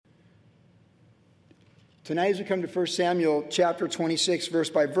Tonight, as we come to 1 Samuel chapter 26,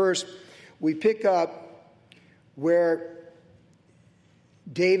 verse by verse, we pick up where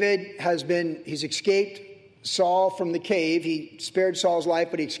David he's escaped Saul from the cave. He spared Saul's life,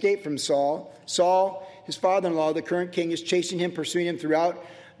 but he escaped from Saul. Saul, his father-in-law, the current king, is chasing him, pursuing him throughout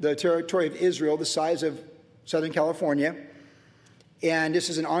the territory of Israel, the size of Southern California. And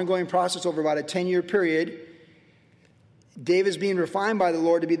this is an ongoing process over about a 10-year period. David's being refined by the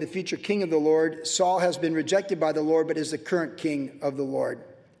Lord to be the future king of the Lord. Saul has been rejected by the Lord, but is the current king of the Lord.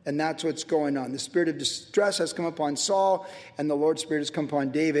 And that's what's going on. The spirit of distress has come upon Saul, and the Lord's spirit has come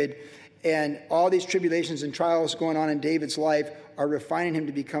upon David. And all these tribulations and trials going on in David's life are refining him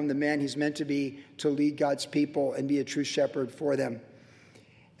to become the man he's meant to be, to lead God's people and be a true shepherd for them.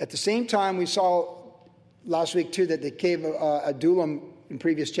 At the same time, we saw last week too that the cave of Adullam in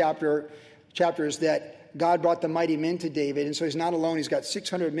previous chapters that God brought the mighty men to David, and so he's not alone. He's got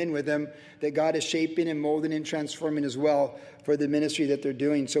 600 men with him that God is shaping and molding and transforming as well for the ministry that they're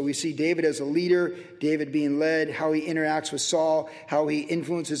doing. So we see David as a leader, David being led, how he interacts with Saul, how he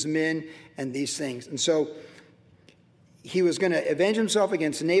influences men, and these things. And so he was going to avenge himself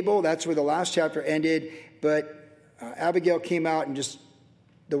against Nabal. That's where the last chapter ended. But Abigail came out, and just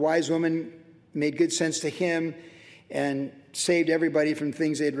the wise woman made good sense to him and saved everybody from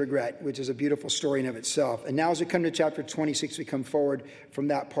things they'd regret, which is a beautiful story in of itself. And now as we come to chapter 26, we come forward from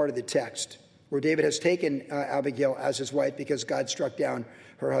that part of the text where David has taken Abigail as his wife because God struck down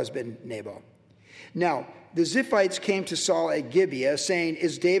her husband Nabal. Now, the Ziphites came to Saul at Gibeah, saying,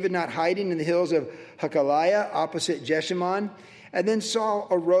 "Is David not hiding in the hills of Hakaliah opposite Jeshimon?" And then Saul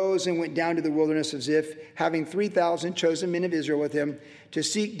arose and went down to the wilderness of Ziph, having 3,000 chosen men of Israel with him, to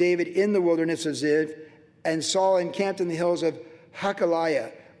seek David in the wilderness of Ziph. And Saul encamped in the hills of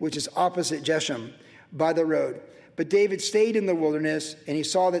Hakaliah, which is opposite Jeshim, by the road. But David stayed in the wilderness, and he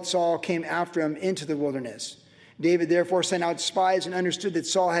saw that Saul came after him into the wilderness. David therefore sent out spies and understood that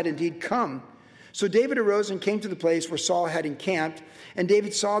Saul had indeed come. So David arose and came to the place where Saul had encamped, and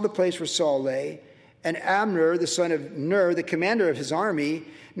David saw the place where Saul lay. And Abner, the son of Ner, the commander of his army,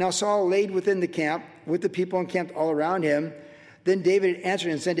 now Saul laid within the camp, with the people encamped all around him. Then David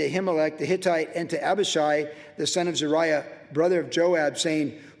answered and said to Ahimelech the Hittite and to Abishai, the son of Zeruiah, brother of Joab,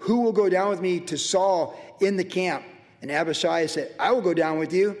 saying, "Who will go down with me to Saul in the camp?" And Abishai said, "I will go down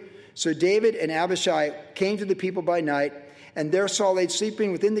with you." So David and Abishai came to the people by night, and there Saul lay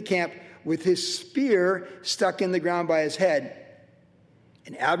sleeping within the camp with his spear stuck in the ground by his head.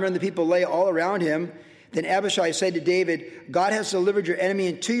 And Abner and the people lay all around him. Then Abishai said to David, "God has delivered your enemy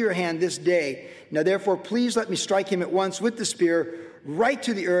into your hand this day. Now therefore, please let me strike him at once with the spear, right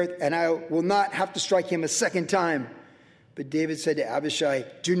to the earth, and I will not have to strike him a second time." But David said to Abishai,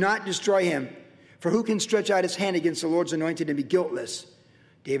 "Do not destroy him, for who can stretch out his hand against the Lord's anointed and be guiltless?"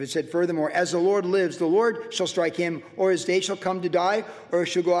 David said furthermore, "As the Lord lives, the Lord shall strike him, or his day shall come to die, or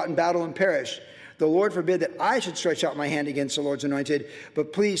he shall go out in battle and perish. The Lord forbid that I should stretch out my hand against the Lord's anointed.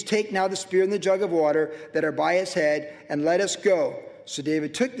 But please take now the spear and the jug of water that are by his head, and let us go." So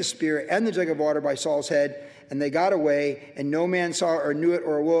David took the spear and the jug of water by Saul's head, and they got away, and no man saw or knew it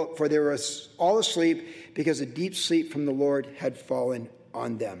or awoke, for they were all asleep, because a deep sleep from the Lord had fallen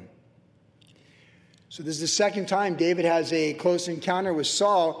on them. So this is the second time David has a close encounter with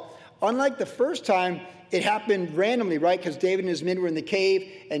Saul. Unlike the first time, it happened randomly, right? Because David and his men were in the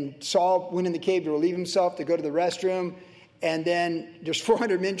cave, and Saul went in the cave to relieve himself, to go to the restroom. And then there's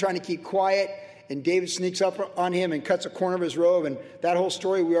 400 men trying to keep quiet, and David sneaks up on him and cuts a corner of his robe. And that whole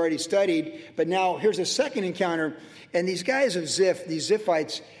story we already studied. But now here's a second encounter. And these guys of Ziph, these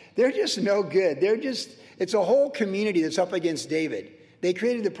Ziphites, they're just no good. It's a whole community that's up against David. They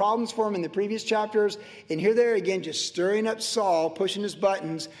created the problems for him in the previous chapters. And here they are again, just stirring up Saul, pushing his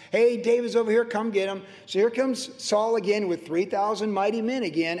buttons. "Hey, David's over here. Come get him." So here comes Saul again with 3,000 mighty men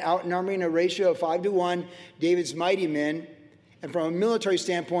again, outnumbering a ratio of 5-1, David's mighty men. And from a military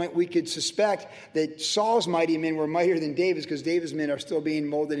standpoint, we could suspect that Saul's mighty men were mightier than David's, because David's men are still being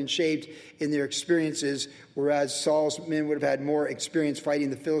molded and shaped in their experiences, whereas Saul's men would have had more experience fighting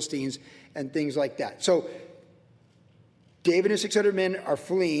the Philistines and things like that. So David and 600 men are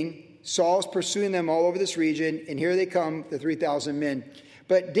fleeing. Saul's pursuing them all over this region, and here they come, the 3,000 men.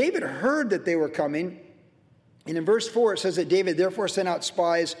 But David heard that they were coming, and in verse 4 it says that David therefore sent out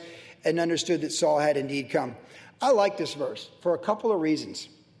spies and understood that Saul had indeed come. I like this verse for a couple of reasons.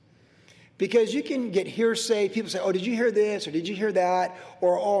 Because you can get hearsay. People say, "Oh, did you hear this?" or "Did you hear that?"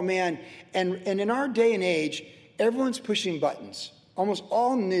 or "Oh, man." And in our day and age, everyone's pushing buttons. Almost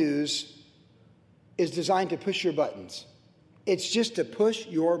all news is designed to push your buttons. It's just to push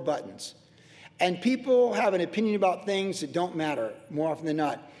your buttons. And people have an opinion about things that don't matter more often than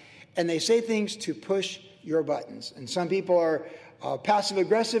not. And they say things to push your buttons. And some people are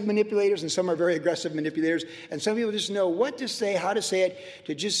passive-aggressive manipulators, and some are very aggressive manipulators. And some people just know what to say, how to say it,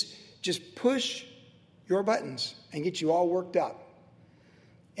 to just push your buttons and get you all worked up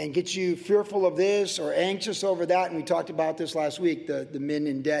and get you fearful of this or anxious over that. And we talked about this last week, the men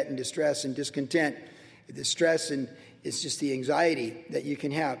in debt and distress and discontent. The stress and it's just the anxiety that you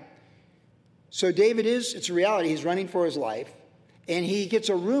can have. So David it's a reality. He's running for his life. And he gets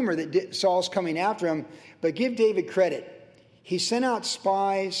a rumor that Saul's coming after him. But give David credit. He sent out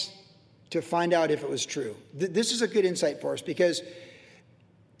spies to find out if it was true. This is a good insight for us because,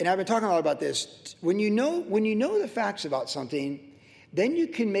 and I've been talking a lot about this, when you know the facts about something, then you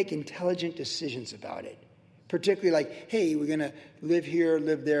can make intelligent decisions about it. Particularly like, hey, we're going to live here,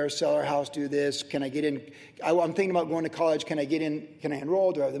 live there, sell our house, do this. Can I get in? I'm thinking about going to college. Can I get in? Can I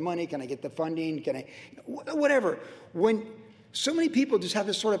enroll? Do I have the money? Can I get the funding? Can I? Whatever. When so many people just have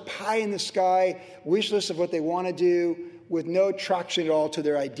this sort of pie in the sky wish list of what they want to do with no traction at all to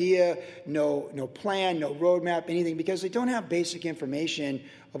their idea, no plan, no roadmap, anything, because they don't have basic information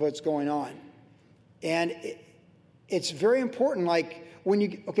of what's going on. And it's very important, like,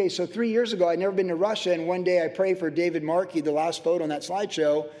 so 3 years ago, I'd never been to Russia, and one day I prayed for David Markey, the last photo on that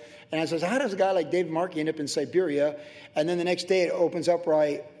slideshow, and I says, how does a guy like David Markey end up in Siberia? And then the next day it opens up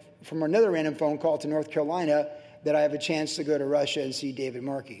from another random phone call to North Carolina, that I have a chance to go to Russia and see David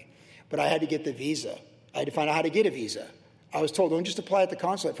Markey. But I had to get the visa. I had to find out how to get a visa. I was told, don't just apply at the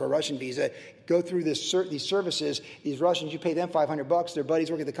consulate for a Russian visa. Go through these services. These Russians, you pay them $500. Their buddies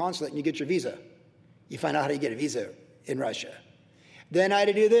work at the consulate, and you get your visa. You find out how to get a visa in Russia. Then I had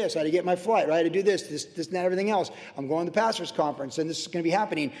to do this. I had to get my flight. Right? I had to do this, and that, everything else. I'm going to the pastor's conference, and this is going to be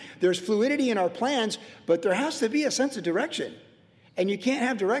happening. There's fluidity in our plans, but there has to be a sense of direction. And you can't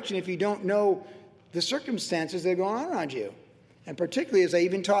have direction if you don't know the circumstances that are going on around you. And particularly, as I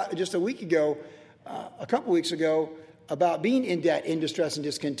even taught just a couple weeks ago, about being in debt, in distress, and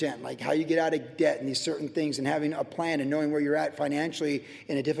discontent, like how you get out of debt and these certain things, and having a plan and knowing where you're at financially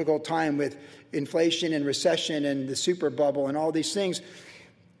in a difficult time with inflation and recession and the super bubble and all these things.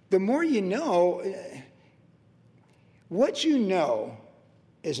 The more you know, what you know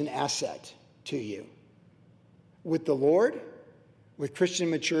is an asset to you. With the Lord, with Christian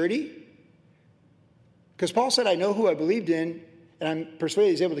maturity. Because Paul said, I know who I believed in, and I'm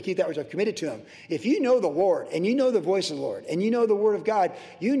persuaded he's able to keep that which I've committed to him. If you know the Lord, and you know the voice of the Lord, and you know the word of God,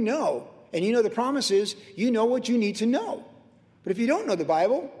 you know, and you know the promises, you know what you need to know. But if you don't know the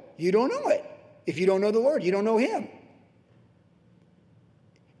Bible, you don't know it. If you don't know the Lord, you don't know him.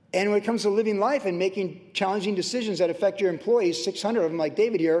 And when it comes to living life and making challenging decisions that affect your employees, 600 of them like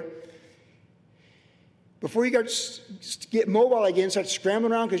David here, before you get mobile again, start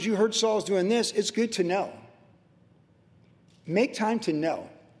scrambling around because you heard Saul's doing this, it's good to know. Make time to know.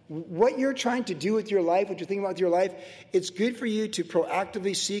 What you're trying to do with your life, what you're thinking about with your life, it's good for you to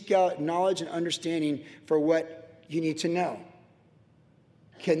proactively seek out knowledge and understanding for what you need to know.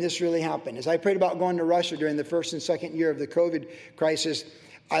 Can this really happen? As I prayed about going to Russia during the first and second year of the COVID crisis,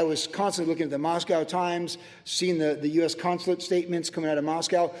 I was constantly looking at the Moscow Times, seeing the U.S. consulate statements coming out of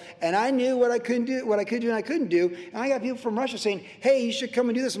Moscow, and I knew what I could do and I couldn't do. And I got people from Russia saying, hey, you should come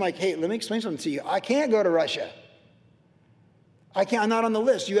and do this. I'm like, hey, let me explain something to you. I can't go to Russia. I'm not on the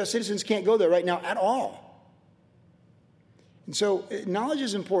list. U.S. citizens can't go there right now at all. And so knowledge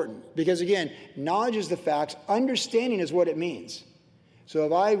is important because, again, knowledge is the facts. Understanding is what it means. So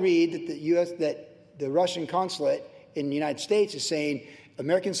if I read that the Russian consulate in the United States is saying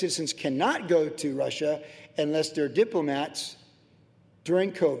American citizens cannot go to Russia unless they're diplomats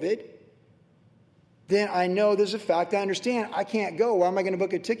during COVID, then I know there's a fact. I understand I can't go. Why am I going to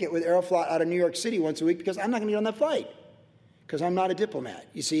book a ticket with Aeroflot out of New York City once a week? Because I'm not going to get on that flight because I'm not a diplomat.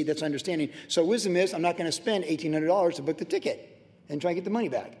 You see, that's understanding. So wisdom is I'm not going to spend $1,800 to book the ticket and try and get the money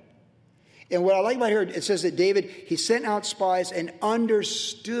back. And what I like about here, it says that David, he sent out spies and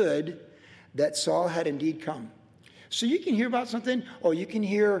understood that Saul had indeed come. So you can hear about something, or you can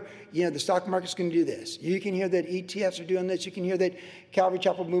hear, the stock market's going to do this. You can hear that ETFs are doing this. You can hear that Calvary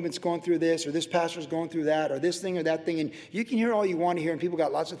Chapel movement's going through this, or this pastor's going through that, or this thing or that thing. And you can hear all you want to hear, and people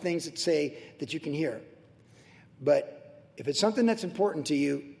got lots of things that say that you can hear. But if it's something that's important to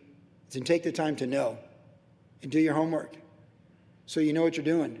you, then take the time to know and do your homework so you know what you're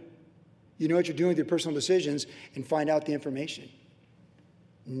doing. You know what you're doing with your personal decisions and find out the information.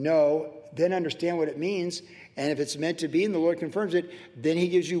 Know, then understand what it means. And if it's meant to be and the Lord confirms it, then he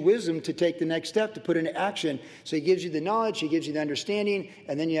gives you wisdom to take the next step, to put into action. So he gives you the knowledge, he gives you the understanding,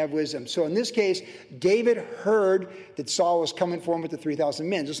 and then you have wisdom. So in this case, David heard that Saul was coming for him with the 3,000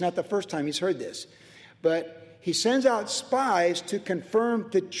 men. It's not the first time he's heard this. But he sends out spies to confirm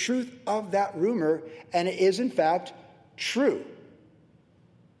the truth of that rumor, and it is, in fact, true.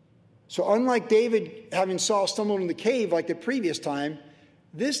 So unlike David having Saul stumble in the cave like the previous time,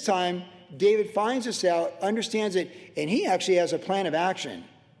 this time David finds this out, understands it, and he actually has a plan of action,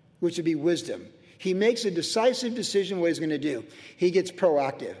 which would be wisdom. He makes a decisive decision what he's going to do. He gets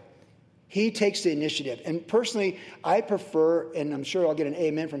proactive. He takes the initiative. And personally, I prefer, and I'm sure I'll get an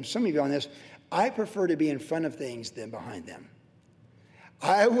amen from some of you on this, I prefer to be in front of things than behind them.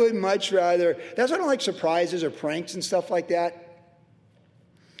 I would much rather, that's why I don't like surprises or pranks and stuff like that.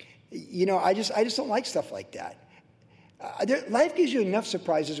 You know, I just don't like stuff like that. Life gives you enough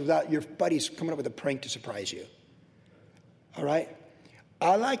surprises without your buddies coming up with a prank to surprise you. All right?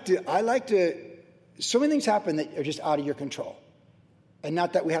 I like to, so many things happen that are just out of your control. And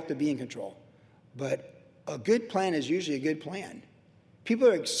not that we have to be in control. But a good plan is usually a good plan. People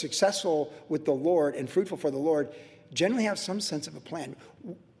who are successful with the Lord and fruitful for the Lord generally have some sense of a plan.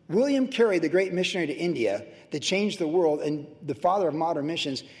 William Carey, the great missionary to India that changed the world and the father of modern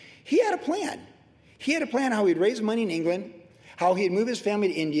missions, he had a plan. He had a plan how he'd raise money in England, how he'd move his family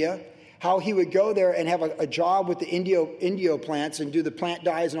to India, how he would go there and have a job with the Indio plants and do the plant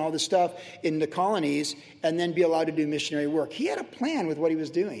dyes and all this stuff in the colonies and then be allowed to do missionary work. He had a plan with what he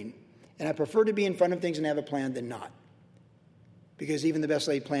was doing. And I prefer to be in front of things and have a plan than not. Because even the best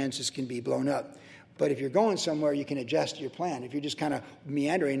laid plans just can be blown up. But if you're going somewhere, you can adjust your plan. If you're just kind of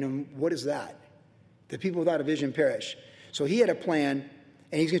meandering, what is that? The people without a vision perish. So he had a plan,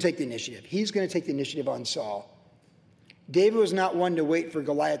 and he's going to take the initiative. He's going to take the initiative on Saul. David was not one to wait for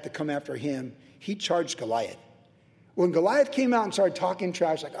Goliath to come after him. He charged Goliath. When Goliath came out and started talking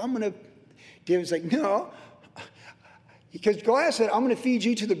trash, like, David's like, no. Because Goliath said, I'm going to feed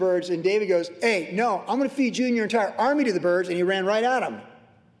you to the birds. And David goes, hey, no, I'm going to feed you and your entire army to the birds. And he ran right at him.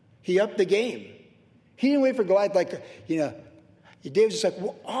 He upped the game. He didn't wait for Goliath, David's just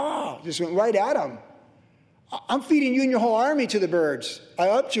like, just went right at him. I'm feeding you and your whole army to the birds. I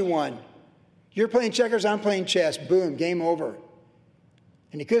upped you one. You're playing checkers, I'm playing chess. Boom, game over.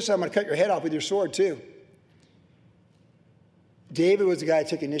 And he could have said, I'm going to cut your head off with your sword too. David was the guy that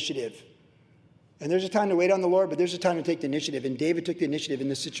took initiative. And there's a time to wait on the Lord, but there's a time to take the initiative. And David took the initiative in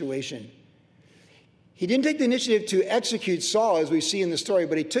this situation. He didn't take the initiative to execute Saul, as we see in the story,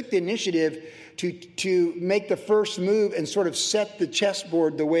 but he took the initiative to make the first move and sort of set the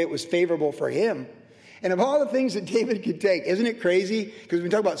chessboard the way it was favorable for him. And of all the things that David could take, isn't it crazy? Because we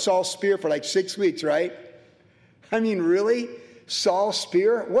talk about Saul's spear for like 6 weeks, right? I mean, really? Saul's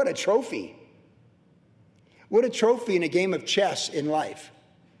spear? What a trophy. What a trophy in a game of chess in life.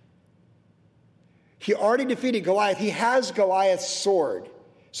 He already defeated Goliath. He has Goliath's sword.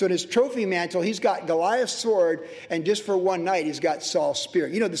 So in his trophy mantle, he's got Goliath's sword, and just for one night, he's got Saul's spear.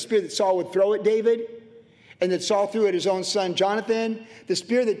 You know the spear that Saul would throw at David? And that Saul threw at his own son Jonathan? The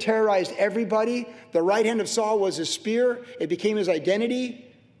spear that terrorized everybody? The right hand of Saul was his spear. It became his identity.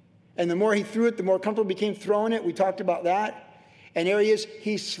 And the more he threw it, the more comfortable he became throwing it. We talked about that. And there he is.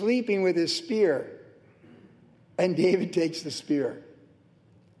 He's sleeping with his spear. And David takes the spear.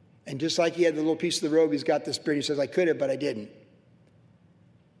 And just like he had the little piece of the robe, he's got the spear. He says, I could have, but I didn't.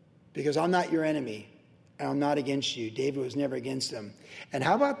 Because I'm not your enemy, and I'm not against you. David was never against him. And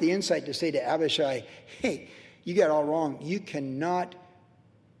how about the insight to say to Abishai, hey, you got it all wrong. You cannot,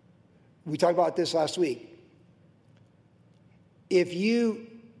 we talked about this last week. To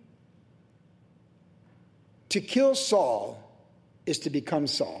kill Saul is to become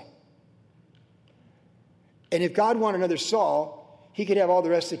Saul. And if God wanted another Saul, he could have all the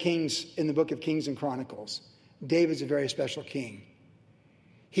rest of the kings in the book of Kings and Chronicles. David's a very special king.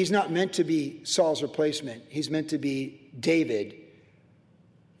 He's not meant to be Saul's replacement. He's meant to be David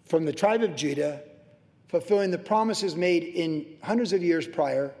from the tribe of Judah, fulfilling the promises made in hundreds of years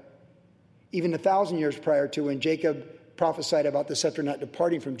prior, even 1,000 years prior to when Jacob prophesied about the scepter not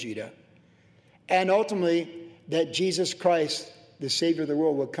departing from Judah. And ultimately, that Jesus Christ, the Savior of the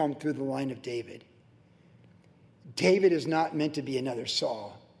world, will come through the line of David. David is not meant to be another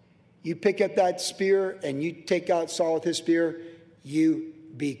Saul. You pick up that spear and you take out Saul with his spear, you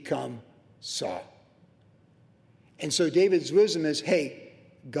become Saul. And so David's wisdom is, hey,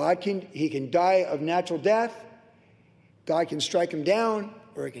 he can die of natural death, God can strike him down,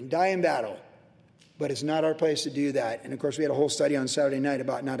 or he can die in battle. But it's not our place to do that. And of course, we had a whole study on Saturday night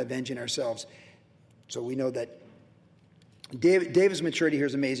about not avenging ourselves. So we know that David's maturity here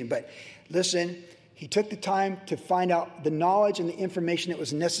is amazing. But listen, he took the time to find out the knowledge and the information that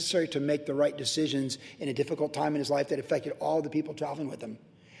was necessary to make the right decisions in a difficult time in his life that affected all the people traveling with him.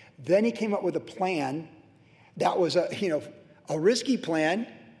 Then he came up with a plan that was a risky plan,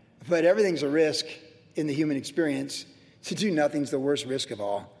 but everything's a risk in the human experience. To do nothing's the worst risk of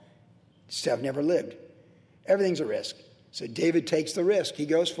all. Just have never lived. Everything's a risk. So David takes the risk. He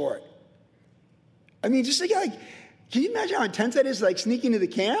goes for it. I mean, just like, can you imagine how intense that is, like sneaking into the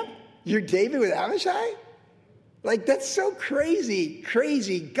camp? You're David with Abishai? Like, that's so crazy,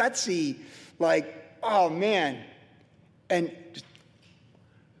 gutsy. Like, oh, man.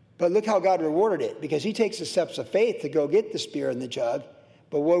 But look how God rewarded it, because he takes the steps of faith to go get the spear and the jug.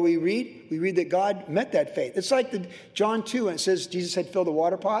 But what do we read? We read that God met that faith. It's like John 2, and it says Jesus had filled the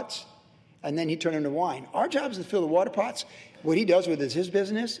water pots, and then he turned into wine. Our job is to fill the water pots. What he does with it is his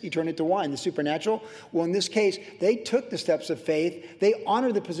business. He turned it to wine, the supernatural. Well, in this case, they took the steps of faith. They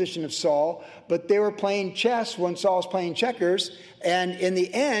honored the position of Saul, but they were playing chess when Saul was playing checkers. And in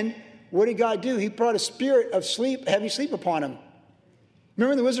the end, what did God do? He brought a spirit of sleep, heavy sleep upon him.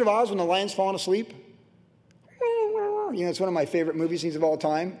 Remember in The Wizard of Oz when the lion's falling asleep? You know, it's one of my favorite movie scenes of all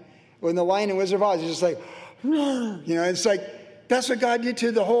time. When the lion in Wizard of Oz is just like, you know, it's like, that's what God did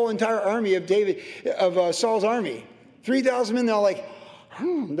to the whole entire army of Saul's army. 3,000 men, they're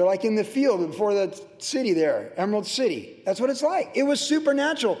like in the field before the city there, Emerald City. That's what it's like. It was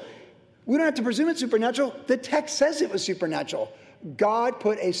supernatural. We don't have to presume it's supernatural. The text says it was supernatural. God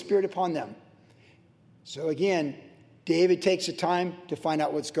put a spirit upon them. So again, David takes the time to find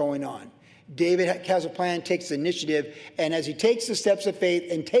out what's going on. David has a plan, takes the initiative, and as he takes the steps of faith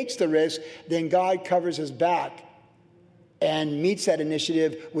and takes the risk, then God covers his back and meets that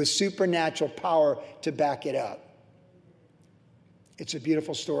initiative with supernatural power to back it up. It's a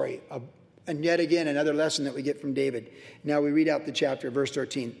beautiful story. And yet again, another lesson that we get from David. Now we read out the chapter, verse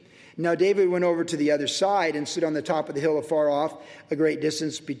 13. Now David went over to the other side and stood on the top of the hill afar off, a great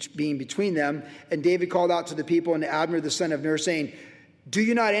distance being between them. And David called out to the people and to Abner, the son of Ner, saying, "Do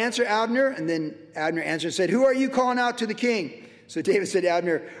you not answer, Abner?" And then Abner answered and said, "Who are you calling out to the king?" So David said to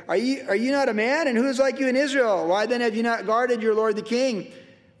Abner, Are you not a man? And who is like you in Israel? Why then have you not guarded your lord the king?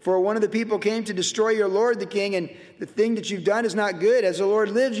 For one of the people came to destroy your lord the king, and the thing that you've done is not good. As the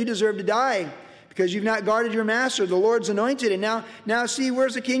Lord lives, you deserve to die, because you've not guarded your master, the Lord's anointed. And now see,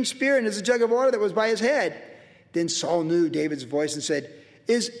 where's the king's spear? And there's a jug of water that was by his head. Then Saul knew David's voice and said,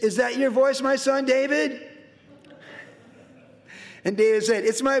 Is that your voice, my son David? And David said,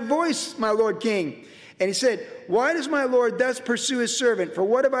 "It's my voice, my lord king." And he said, "Why does my lord thus pursue his servant? For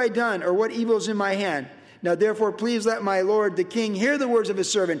what have I done, or what evil is in my hand? Now therefore please let my lord the king hear the words of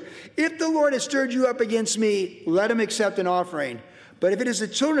his servant. If the Lord has stirred you up against me, let him accept an offering. But if it is the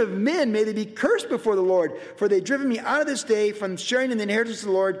children of men, may they be cursed before the Lord. For they've driven me out of this day from sharing in the inheritance of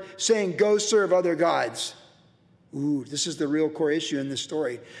the Lord, saying, Go serve other gods." Ooh, this is the real core issue in this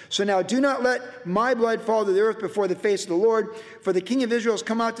story. "So now do not let my blood fall to the earth before the face of the Lord, for the king of Israel has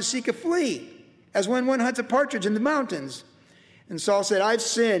come out to seek a flea, as when one hunts a partridge in the mountains." And Saul said, "I've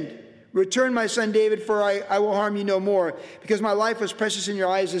sinned. Return, my son David, for I will harm you no more, because my life was precious in your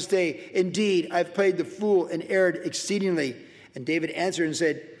eyes this day. Indeed, I've played the fool and erred exceedingly." And David answered and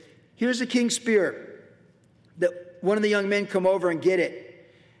said, "Here's the king's spear. That one of the young men come over and get it.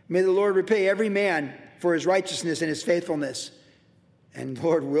 May the Lord repay every man for his righteousness and his faithfulness." And the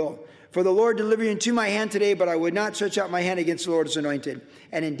Lord will. "For the Lord delivered you into my hand today, but I would not stretch out my hand against the Lord's anointed.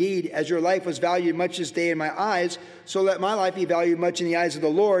 And indeed, as your life was valued much this day in my eyes, so let my life be valued much in the eyes of the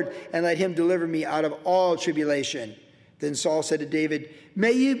Lord, and let him deliver me out of all tribulation." Then Saul said to David,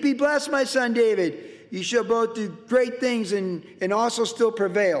 "May you be blessed, my son David. You shall both do great things and also still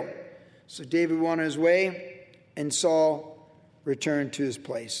prevail." So David went on his way, and Saul returned to his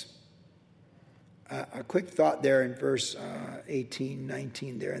place. A quick thought there in verse 18,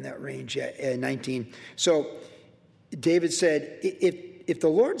 19, there in that range, 19. So David said, if the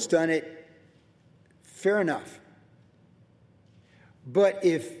Lord's done it, fair enough. But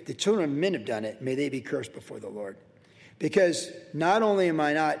if the children of men have done it, may they be cursed before the Lord. Because not only am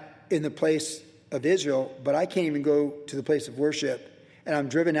I not in the place of Israel, but I can't even go to the place of worship. And I'm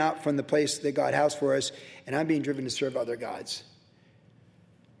driven out from the place that God has for us, and I'm being driven to serve other gods.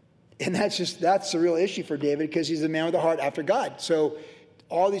 And that's the real issue for David, because he's a man with a heart after God. So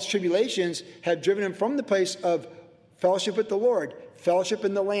all these tribulations have driven him from the place of fellowship with the Lord, fellowship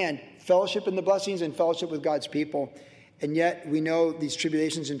in the land, fellowship in the blessings, and fellowship with God's people. And yet we know these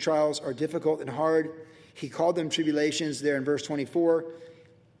tribulations and trials are difficult and hard. He called them tribulations there in verse 24,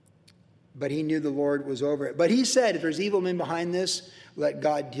 but he knew the Lord was over it. But he said, if there's evil men behind this, let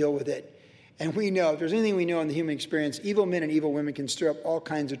God deal with it. And we know, if there's anything we know in the human experience, evil men and evil women can stir up all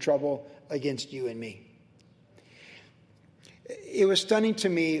kinds of trouble against you and me. It was stunning to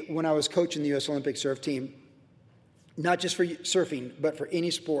me when I was coaching the U.S. Olympic surf team, not just for surfing, but for any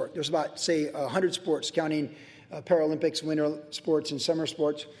sport. There's about, say, 100 sports, counting Paralympics, winter sports, and summer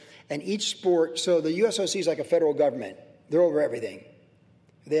sports. And each sport, so the USOC is like a federal government. They're over everything.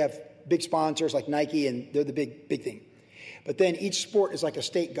 They have big sponsors like Nike, and they're the big thing. But then each sport is like a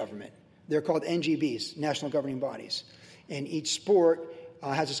state government. They're called NGBs, National Governing Bodies. And each sport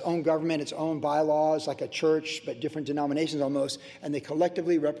has its own government, its own bylaws, like a church, but different denominations almost. And they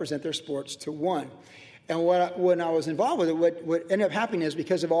collectively represent their sports to one. And when I was involved with it, what ended up happening is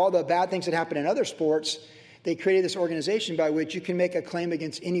because of all the bad things that happen in other sports, they created this organization by which you can make a claim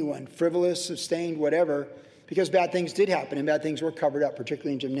against anyone, frivolous, sustained, whatever, because bad things did happen and bad things were covered up,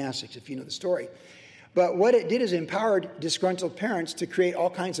 particularly in gymnastics, if you know the story. But what it did is empowered disgruntled parents to create all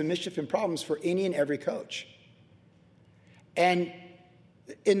kinds of mischief and problems for any and every coach. And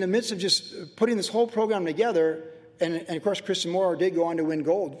in the midst of just putting this whole program together, and of course Kristen Moore did go on to win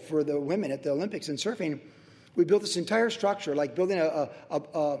gold for the women at the Olympics in surfing, we built this entire structure, like building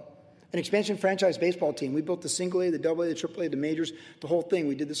an expansion franchise baseball team. We built the single A, the double A, the triple A, the majors, the whole thing.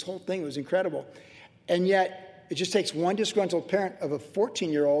 We did this whole thing. It was incredible. And yet, it just takes one disgruntled parent of a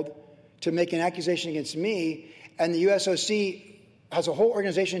 14-year-old to make an accusation against me, and the USOC has a whole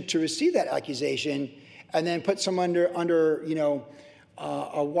organization to receive that accusation and then put someone under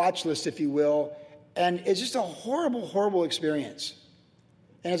a watch list, if you will. And it's just a horrible, horrible experience.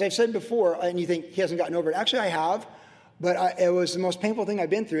 And as I've said before, and you think he hasn't gotten over it. Actually, I have. But it was the most painful thing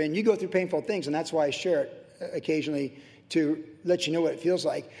I've been through. And you go through painful things, and that's why I share it occasionally to let you know what it feels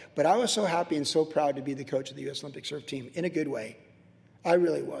like. But I was so happy and so proud to be the coach of the U.S. Olympic surf team in a good way. I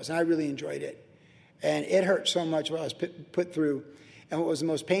really was, and I really enjoyed it. And it hurt so much what I was put through. And what was the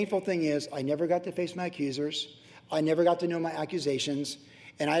most painful thing is I never got to face my accusers. I never got to know my accusations.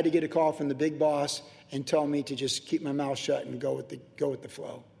 And I had to get a call from the big boss and tell me to just keep my mouth shut and go with the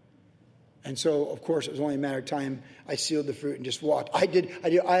flow. And so, of course, it was only a matter of time. I sealed the fruit and just walked.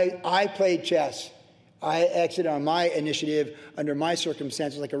 I played chess. I exited on my initiative under my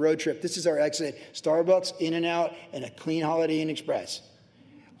circumstances, like a road trip. This is our exit. Starbucks, In-N-Out, and a clean Holiday Inn Express.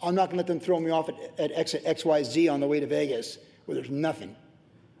 I'm not going to let them throw me off at exit XYZ on the way to Vegas where there's nothing.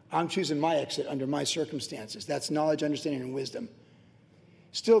 I'm choosing my exit under my circumstances. That's knowledge, understanding, and wisdom.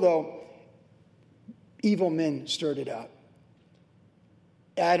 Still, though, evil men stirred it up.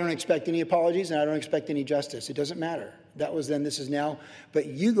 I don't expect any apologies, and I don't expect any justice. It doesn't matter. That was then, this is now. But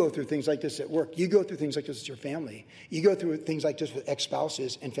you go through things like this at work. You go through things like this with your family. You go through things like this with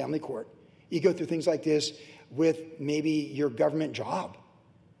ex-spouses and family court. You go through things like this with maybe your government job,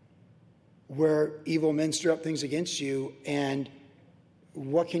 where evil men stir up things against you, and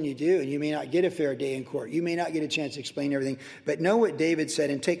what can you do? And you may not get a fair day in court. You may not get a chance to explain everything. But know what David said,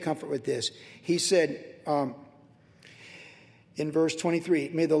 and take comfort with this. He said, in verse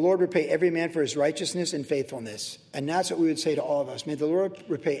 23, may the Lord repay every man for his righteousness and faithfulness. And that's what we would say to all of us. May the Lord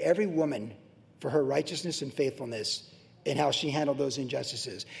repay every woman for her righteousness and faithfulness in how she handled those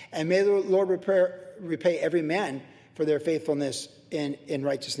injustices. And may the Lord repay every man for their faithfulness and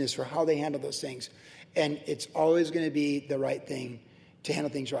righteousness for how they handle those things. And it's always going to be the right thing to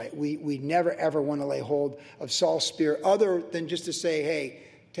handle things right. We never, ever want to lay hold of Saul's spear other than just to say, hey,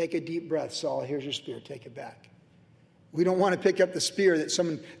 take a deep breath, Saul. Here's your spear. Take it back. We don't want to pick up the spear that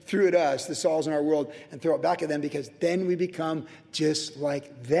someone threw at us, the Sauls in our world, and throw it back at them, because then we become just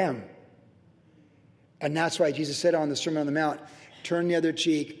like them. And that's why Jesus said on the Sermon on the Mount, turn the other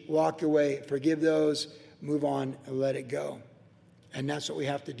cheek, walk away, forgive those, move on, and let it go. And that's what we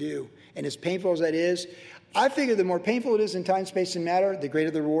have to do. And as painful as that is, I figure the more painful it is in time, space, and matter, the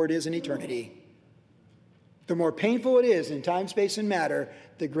greater the reward is in eternity. The more painful it is in time, space, and matter,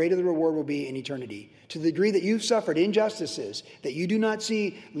 the greater the reward will be in eternity. To the degree that you've suffered injustices that you do not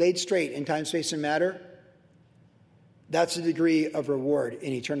see laid straight in time, space, and matter, that's the degree of reward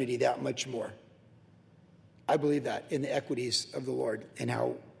in eternity, that much more. I believe that in the equities of the Lord and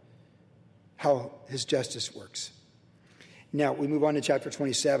how his justice works. Now, we move on to chapter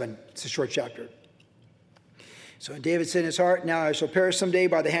 27. It's a short chapter. So David said in his heart, now I shall perish someday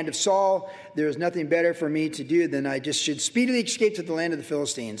by the hand of Saul. There is nothing better for me to do than I just should speedily escape to the land of the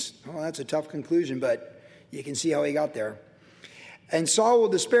Philistines. Well, that's a tough conclusion, but you can see how he got there. And Saul will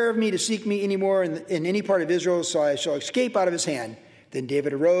despair of me to seek me anymore in any part of Israel, so I shall escape out of his hand. Then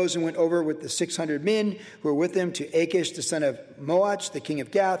David arose and went over with the 600 men who were with him to Achish, the son of Moach, the king of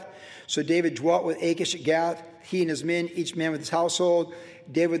Gath. So David dwelt with Achish at Gath, he and his men, each man with his household.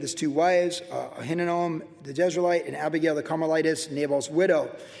 David with his two wives, Ahinoam the Jezreelite, and Abigail the Carmelitess, Nabal's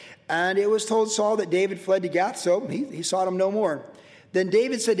widow. And it was told Saul that David fled to Gath, so he sought him no more. Then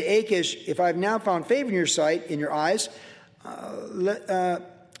David said to Achish, if I have now found favor in your sight, in your eyes,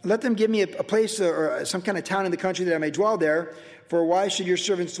 let them give me a place or some kind of town in the country that I may dwell there. For why should your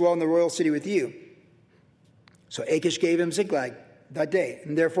servants dwell in the royal city with you? So Achish gave him Ziklag, that day.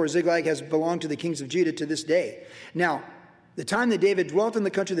 And therefore Ziklag has belonged to the kings of Judah to this day. Now, the time that David dwelt in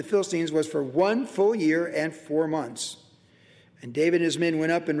the country of the Philistines was for 1 full year and 4 months. And David and his men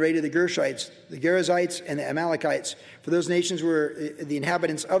went up and raided the Gershites, the Gerizzites, and the Amalekites. For those nations were the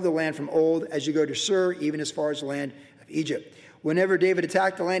inhabitants of the land from old, as you go to Shur, even as far as the land of Egypt. Whenever David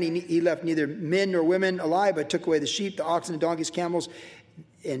attacked the land, he left neither men nor women alive, but took away the sheep, the oxen, the donkeys, camels,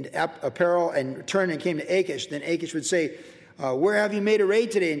 and apparel, and returned and came to Achish. Then Achish would say, where have you made a raid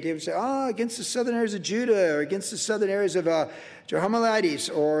today? And David would say, against the southern areas of Judah, or against the southern areas of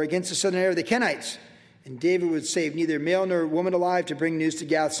Jerahmeelites, or against the southern area of the Kenites. And David would save neither male nor woman alive to bring news to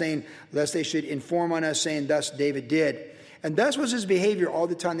Gath, saying, lest they should inform on us, saying, thus David did. And thus was his behavior all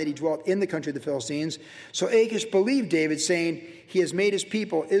the time that he dwelt in the country of the Philistines. So Achish believed David, saying, he has made his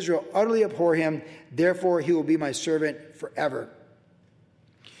people, Israel, utterly abhor him. Therefore he will be my servant forever.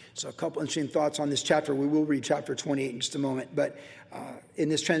 So a couple interesting thoughts on this chapter. We will read chapter 28 in just a moment. But in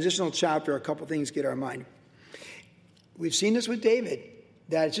this transitional chapter, a couple things get our mind. We've seen this with David,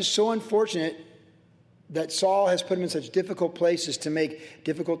 that it's just so unfortunate that Saul has put him in such difficult places to make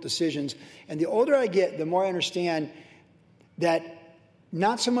difficult decisions. And the older I get, the more I understand that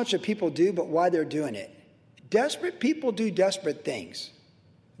not so much what people do, but why they're doing it. Desperate people do desperate things.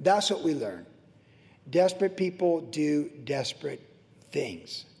 That's what we learn. Desperate people do desperate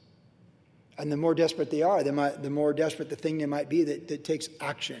things. And the more desperate they are, the more desperate the thing they might be that takes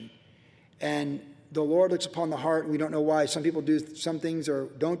action. And the Lord looks upon the heart, and we don't know why. Some people do some things or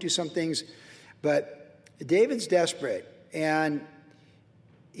don't do some things. But David's desperate, and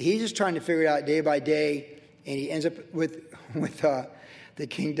he's just trying to figure it out day by day, and he ends up with the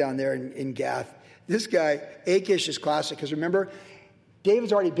king down there in Gath. This guy, Achish, is classic, because remember,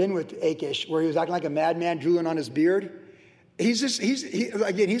 David's already been with Achish, where he was acting like a madman, drooling on his beard.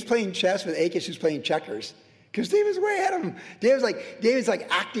 He's playing chess with Achish, who's playing checkers, because David's way ahead of him. David's like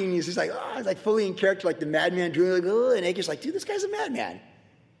acting, he's just like, he's like fully in character, like the madman, drooling, like, and Achish's like, dude, this guy's a madman.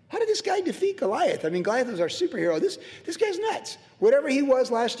 How did this guy defeat Goliath? I mean, Goliath was our superhero. This guy's nuts. Whatever he was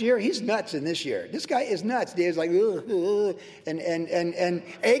last year, he's nuts in this year. This guy is nuts. David's like, and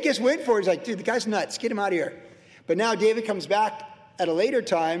Achish went for it. He's like, dude, the guy's nuts. Get him out of here. But now David comes back at a later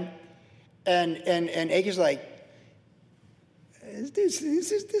time, and Achish's like, this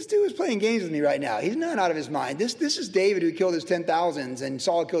dude is playing games with me right now. He's not out of his mind. This is David who killed his 10,000s, and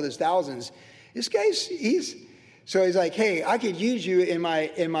Saul killed his thousands. This guy's So he's like, hey, I could use you in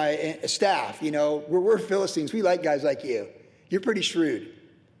my staff. You know, we're Philistines. We like guys like you. You're pretty shrewd.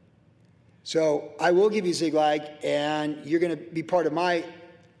 So I will give you Ziklag, and you're going to be part of my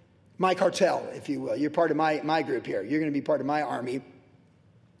cartel, if you will. You're part of my group here. You're going to be part of my army.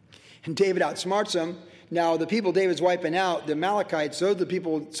 And David outsmarts them. Now, the people David's wiping out, the Amalekites, those are the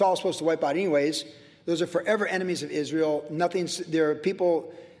people Saul's supposed to wipe out anyways. Those are forever enemies of Israel. They're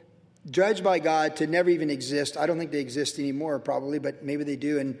people judged by God to never even exist. I don't think they exist anymore, probably, but maybe they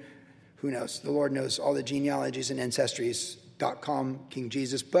do, and who knows? The Lord knows all the genealogies and ancestries.com, King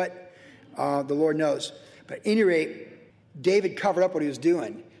Jesus, but the Lord knows. But at any rate, David covered up what he was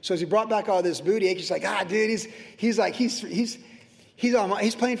doing. So as he brought back all this booty, he's like, dude, he's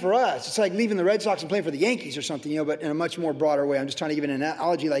playing for us. It's like leaving the Red Sox and playing for the Yankees or something, but in a much more broader way. I'm just trying to give an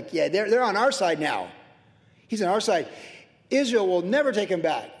analogy like, they're on our side now. He's on our side. Israel will never take him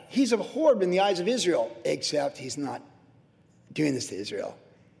back. He's abhorred in the eyes of Israel, except he's not doing this to Israel.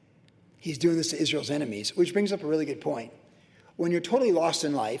 He's doing this to Israel's enemies, which brings up a really good point. When you're totally lost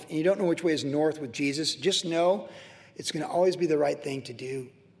in life and you don't know which way is north with Jesus, just know it's going to always be the right thing to do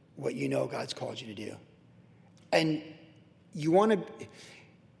what you know God's called you to do. And the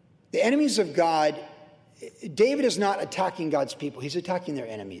enemies of God, David is not attacking God's people. He's attacking their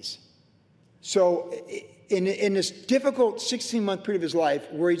enemies. So in this difficult 16-month period of his life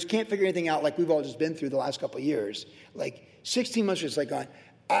where he just can't figure anything out, like we've all just been through the last couple of years, like 16 months just like going,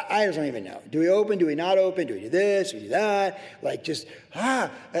 I just don't even know. Do we open? Do we not open? Do we do this? Do we do that? Like just,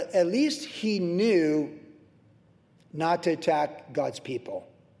 at least he knew not to attack God's people,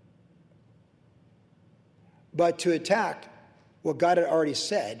 but to attack what God had already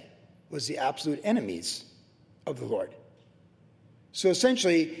said was the absolute enemies of the Lord. So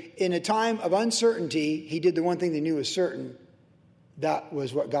essentially, in a time of uncertainty, he did the one thing they knew was certain. That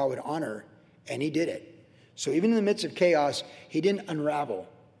was what God would honor, and he did it. So even in the midst of chaos, he didn't unravel.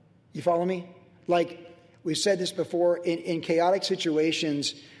 You follow me? Like we've said this before, in chaotic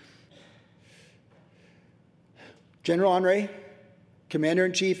situations, General Henry,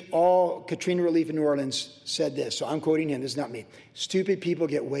 Commander-in-Chief, all Katrina relief in New Orleans, said this. So I'm quoting him. This is not me. Stupid people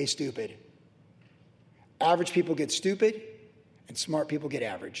get way stupid. Average people get stupid. And smart people get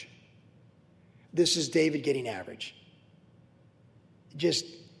average. This is David getting average.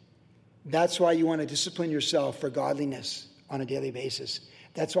 That's why you want to discipline yourself for godliness on a daily basis.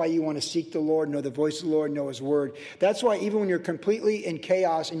 That's why you want to seek the Lord, know the voice of the Lord, know his word. That's why even when you're completely in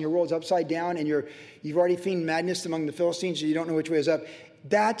chaos and your world's upside down and you've already seen madness among the Philistines and you don't know which way is up,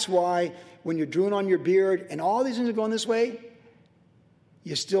 that's why when you're drooling on your beard and all these things are going this way,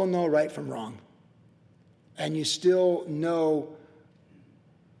 you still know right from wrong. And you still know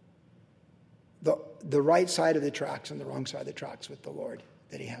the right side of the tracks and the wrong side of the tracks with the Lord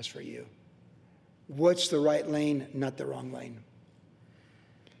that he has for you. What's the right lane, not the wrong lane?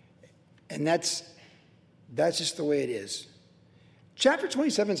 And that's just the way it is. Chapter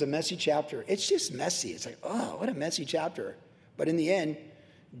 27 is a messy chapter. It's just messy. It's like, oh, what a messy chapter. But in the end,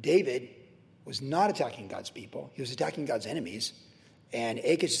 David was not attacking God's people. He was attacking God's enemies. And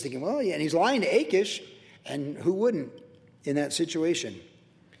Achish is thinking, well, yeah, and he's lying to Achish. And who wouldn't in that situation?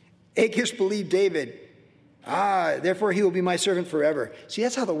 Achish believed David. Therefore he will be my servant forever. See,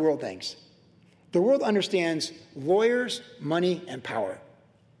 that's how the world thinks. The world understands lawyers, money, and power.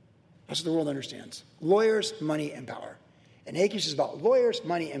 That's what the world understands. Lawyers, money, and power. And Achish is about lawyers,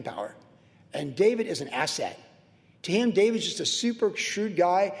 money, and power. And David is an asset. To him, David's just a super shrewd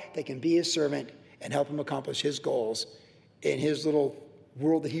guy that can be his servant and help him accomplish his goals in his little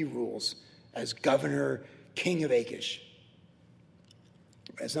world that he rules as governor, king of Achish.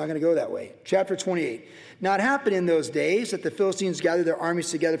 It's not going to go that way. Chapter 28. Now it happened in those days that the Philistines gathered their armies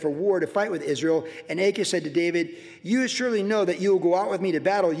together for war to fight with Israel. And Achish said to David, you surely know that you will go out with me to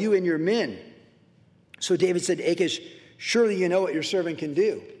battle, you and your men. So David said to Achish, surely you know what your servant can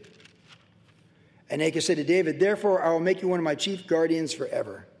do. And Achish said to David, therefore I will make you one of my chief guardians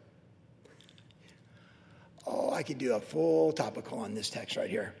forever. Oh, I could do a full topical on this text right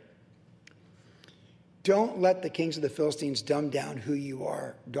here. Don't let the kings of the Philistines dumb down who you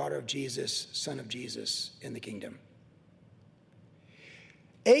are, daughter of Jesus, son of Jesus in the kingdom.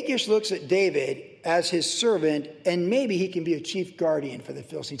 Achish looks at David as his servant, and maybe he can be a chief guardian for the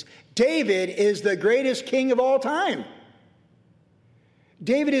Philistines. David is the greatest king of all time.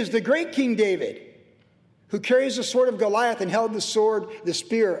 David is the great King David, who carries the sword of Goliath and held the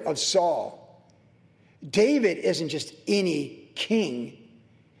spear of Saul. David isn't just any king.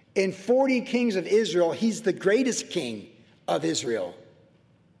 In 40 kings of Israel, he's the greatest king of Israel.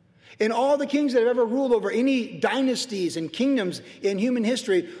 In all the kings that have ever ruled over any dynasties and kingdoms in human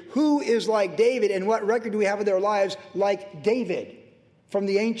history, who is like David and what record do we have of their lives like David from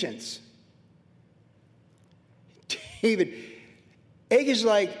the ancients? David. Achish is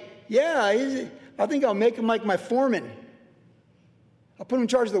like, yeah, I think I'll make him like my foreman. I'll put him in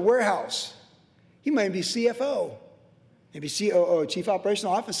charge of the warehouse. He might be CFO. Maybe COO, Chief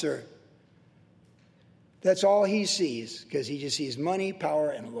Operational Officer. That's all he sees, because he just sees money, power,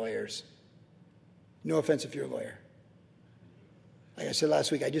 and lawyers. No offense if you're a lawyer. Like I said last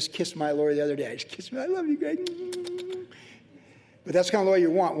week, I just kissed my lawyer the other day. I just kissed him. I love you, Greg. But that's the kind of lawyer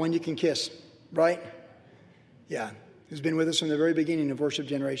you want, one you can kiss, right? Yeah. Who's been with us from the very beginning of worship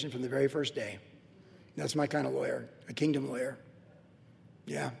generation, from the very first day. That's my kind of lawyer, a kingdom lawyer.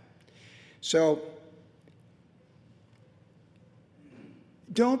 Yeah. So,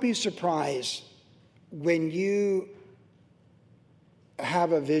 don't be surprised when you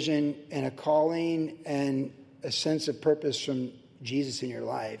have a vision and a calling and a sense of purpose from Jesus in your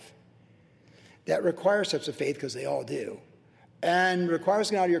life that requires steps of faith, because they all do, and requires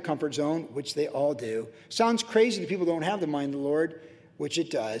getting out of your comfort zone, which they all do. Sounds crazy to people who don't have the mind of the Lord, which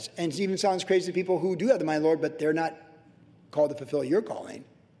it does, and it even sounds crazy to people who do have the mind of the Lord, but they're not called to fulfill your calling.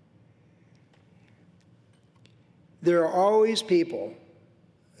 There are always people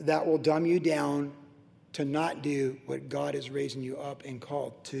that will dumb you down to not do what God is raising you up and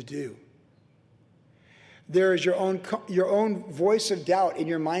called to do. There is your own voice of doubt in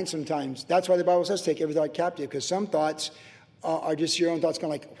your mind sometimes. That's why the Bible says take every thought captive, because some thoughts are just your own thoughts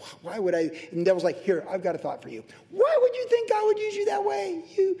going like, why would I? And the devil's like, here, I've got a thought for you. Why would you think God would use you that way?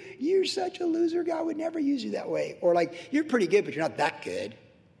 You're such a loser. God would never use you that way. Or like, you're pretty good, but you're not that good.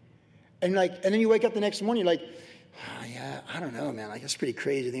 And then you wake up the next morning, you're like, oh, yeah, I don't know, man. Like, that's pretty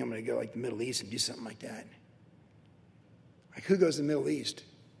crazy. I think I'm going to go like the Middle East and do something like that. Like, who goes to the Middle East?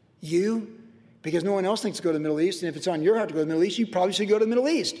 You? Because no one else thinks to go to the Middle East. And if it's on your heart to go to the Middle East, you probably should go to the Middle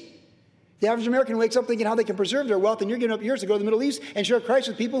East. The average American wakes up thinking how they can preserve their wealth, and you're giving up yours to go to the Middle East and share Christ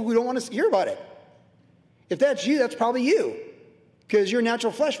with people who don't want to hear about it. If that's you, that's probably you. Because your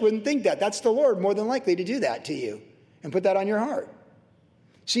natural flesh wouldn't think that. That's the Lord more than likely to do that to you and put that on your heart.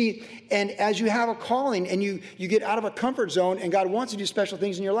 See, and as you have a calling and you get out of a comfort zone and God wants to do special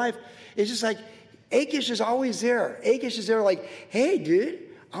things in your life, it's just like Achish is always there. Achish is there like, hey, dude,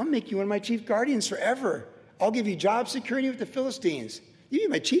 I'll make you one of my chief guardians forever. I'll give you job security with the Philistines. You be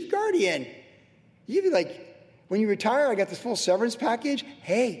my chief guardian. You be like, when you retire, I got this full severance package.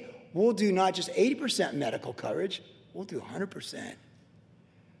 Hey, we'll do not just 80% medical coverage. We'll do 100%.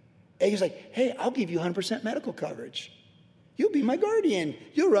 He's like, hey, I'll give you 100% medical coverage. You'll be my guardian.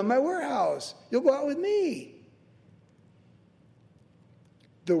 You'll run my warehouse. You'll go out with me.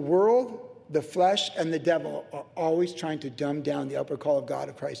 The world, the flesh, and the devil are always trying to dumb down the upper call of God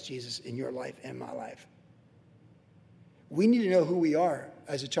of Christ Jesus in your life and my life. We need to know who we are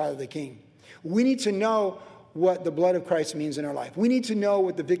as a child of the King. We need to know what the blood of Christ means in our life. We need to know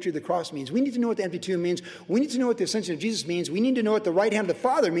what the victory of the cross means. We need to know what the empty tomb means. We need to know what the ascension of Jesus means. We need to know what the right hand of the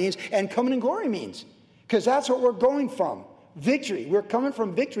Father means and coming in glory means. Because that's what we're going from. Victory. We're coming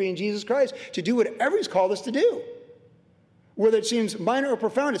from victory in Jesus Christ to do whatever he's called us to do. Whether it seems minor or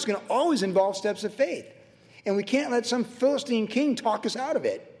profound, it's going to always involve steps of faith. And we can't let some Philistine king talk us out of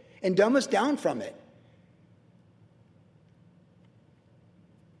it and dumb us down from it.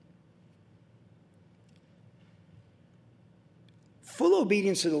 Full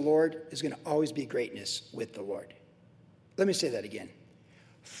obedience to the Lord is going to always be greatness with the Lord. Let me say that again.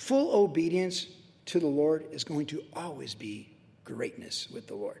 Full obedience to the Lord is going to always be greatness with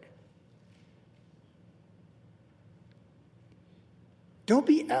the Lord. Don't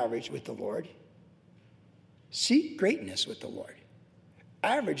be average with the Lord. Seek greatness with the Lord.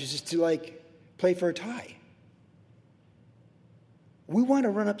 Average is just to play for a tie. We want to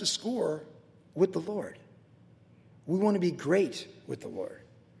run up the score with the Lord. We want to be great with the Lord.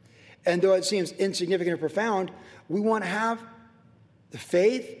 And though it seems insignificant or profound, we want to have the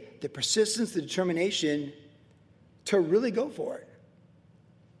faith, the persistence, the determination to really go for it.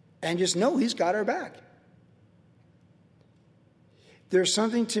 And just know he's got our back. There's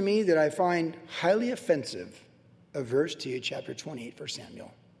something to me that I find highly offensive of verse 2, chapter 28, 1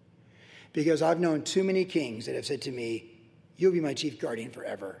 Samuel. Because I've known too many kings that have said to me, you'll be my chief guardian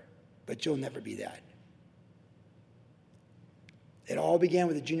forever, but you'll never be that. It all began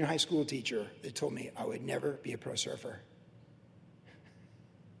with a junior high school teacher that told me I would never be a pro surfer.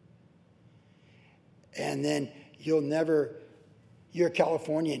 And then you're a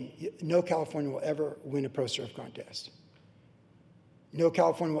Californian. No Californian will ever win a pro surf contest. No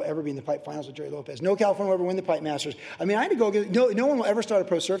Californian will ever be in the pipe finals with Jerry Lopez. No Californian will ever win the pipe masters. I mean, I had to go no one will ever start a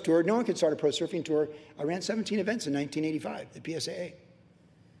pro surf tour. No one can start a pro surfing tour. I ran 17 events in 1985 at PSAA.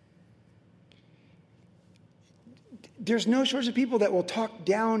 There's no shortage of people that will talk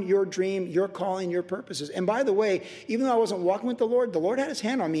down your dream, your calling, your purposes. And by the way, even though I wasn't walking with the Lord had his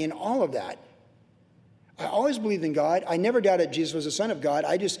hand on me in all of that. I always believed in God. I never doubted Jesus was the Son of God.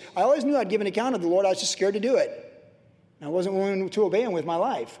 I always knew I'd give an account of the Lord. I was just scared to do it. I wasn't willing to obey him with my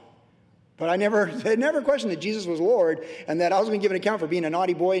life. But I never questioned that Jesus was Lord and that I was going to give an account for being a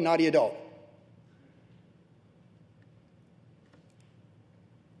naughty boy, naughty adult.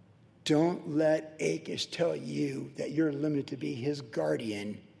 Don't let Achish tell you that you're limited to be his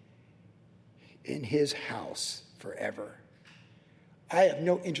guardian in his house forever. I have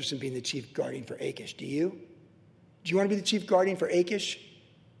no interest in being the chief guardian for Achish. Do you? Do you want to be the chief guardian for Achish?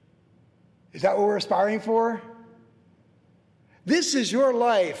 Is that what we're aspiring for? This is your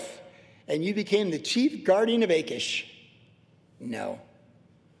life, and you became the chief guardian of Achish. No.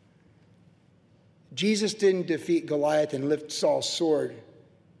 Jesus didn't defeat Goliath and lift Saul's sword,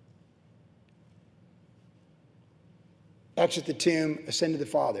 exit the tomb, ascend to the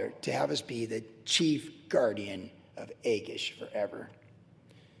Father, to have us be the chief guardian of Achish forever.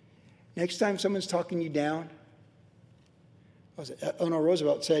 Next time someone's talking you down, Eleanor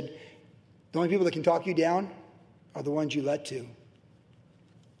Roosevelt said, the only people that can talk you down are the ones you let to.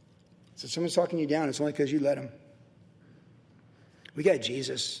 So if someone's talking you down, it's only because you let them. We got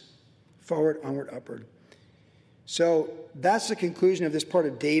Jesus. Forward, onward, upward. So that's the conclusion of this part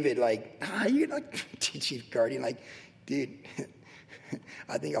of David. You're like chief guardian. Dude,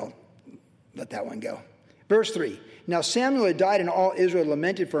 I think I'll let that one go. Verse 3. Now Samuel had died, and all Israel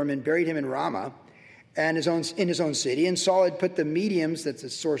lamented for him and buried him in Ramah and in his own city. And Saul had put the mediums, that's the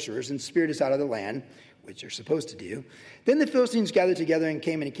sorcerers, and spiritists out of the land, which they're supposed to do. Then the Philistines gathered together and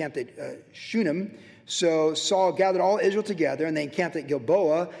came and encamped at Shunem. So Saul gathered all Israel together, and they encamped at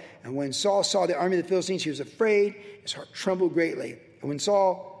Gilboa. And when Saul saw the army of the Philistines, he was afraid. His heart trembled greatly. And when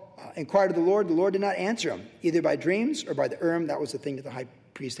Saul inquired of the Lord did not answer him, either by dreams or by the Urim. That was the thing that the high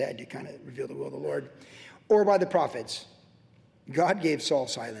priest had to kind of reveal the will of the Lord. Or by the prophets. God gave Saul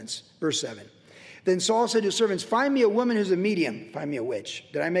silence. Verse 7. Then Saul said to his servants, find me a woman who's a medium. Find me a witch,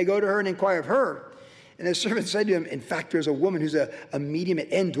 that I may go to her and inquire of her. And his servant said to him, in fact, there's a woman who's a medium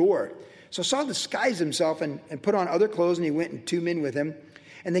at Endor. So Saul disguised himself and put on other clothes, and he went and 2 men with him.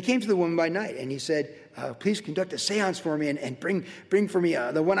 And they came to the woman by night, and he said, please conduct a seance for me and bring for me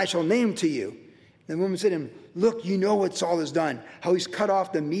the one I shall name to you. And the woman said to him, look, you know what Saul has done, how he's cut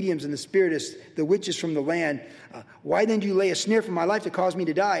off the mediums and the spiritists, the witches from the land. Why then do you lay a snare for my life to cause me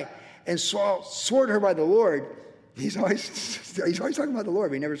to die? And Saul swore to her by the Lord. He's always talking about the Lord,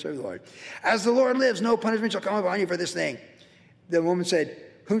 but he never served the Lord. As the Lord lives, no punishment shall come upon you for this thing. The woman said,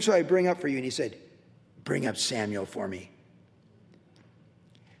 whom shall I bring up for you? And he said, bring up Samuel for me.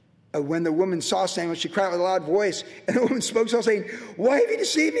 When the woman saw Samuel, she cried out with a loud voice. And the woman spoke to Saul, saying, why have you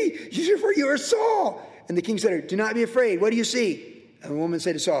deceived me? You are Saul. And the king said to her, do not be afraid. What do you see? And the woman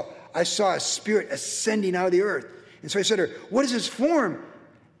said to Saul, I saw a spirit ascending out of the earth. And so he said to her, what is his form?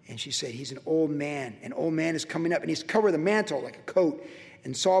 And she said, he's an old man. An old man is coming up, and he's covered with a mantle like a coat.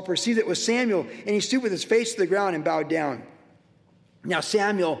 And Saul perceived it was Samuel, and he stooped with his face to the ground and bowed down. Now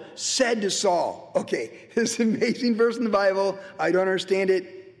Samuel said to Saul, okay, this amazing verse in the Bible. I don't understand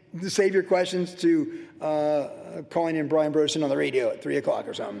it. Save your questions to calling in Brian Broderson on the radio at 3 o'clock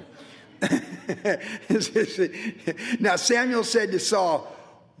or something. Now Samuel said to Saul,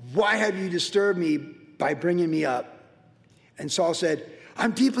 why have you disturbed me by bringing me up? And Saul said,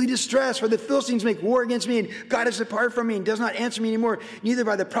 I'm deeply distressed, for the Philistines make war against me, and God has departed from me and does not answer me anymore, neither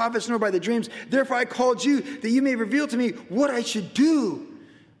by the prophets nor by the dreams. Therefore I called you, that you may reveal to me what I should do.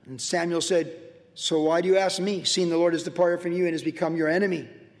 And Samuel said, so why do you ask me, seeing the Lord has departed from you and has become your enemy?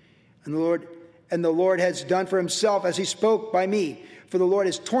 And the Lord has done for himself as he spoke by me. For the Lord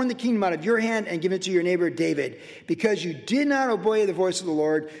has torn the kingdom out of your hand and given it to your neighbor David, because you did not obey the voice of the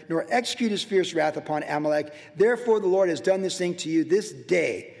Lord, nor execute his fierce wrath upon Amalek. Therefore the Lord has done this thing to you this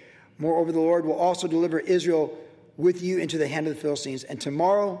day. Moreover, the Lord will also deliver Israel with you into the hand of the Philistines. And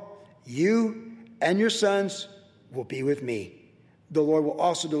tomorrow you and your sons will be with me. The Lord will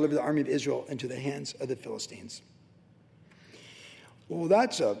also deliver the army of Israel into the hands of the Philistines. Well,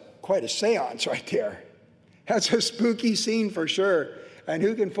 that's quite a seance right there. That's a spooky scene for sure. And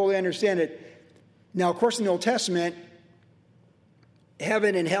who can fully understand it? Now, of course, in the Old Testament,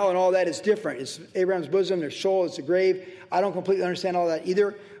 heaven and hell and all that is different. It's Abraham's bosom, there's Sheol, it's the grave. I don't completely understand all that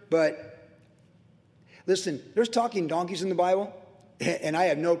either. But listen, there's talking donkeys in the Bible. And I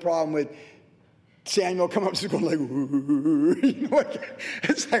have no problem with Samuel come up and going like, woo. You know,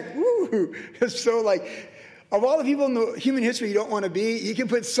 it's like, woo. It's so like, of all the people in the human history you don't want to be, you can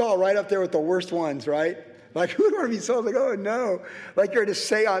put Saul right up there with the worst ones, right? Like, who would want to be Saul? Like, oh, no. Like, you're at a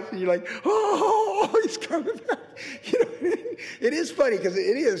seance, and you're like, oh, he's coming back. You know, it is funny, because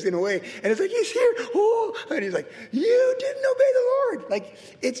it is, in a way. And it's like, he's here. Oh, and he's like, you didn't obey the Lord. Like,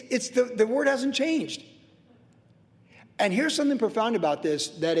 it's the word hasn't changed. And here's something profound about this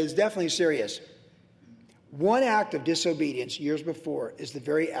that is definitely serious. One act of disobedience years before is the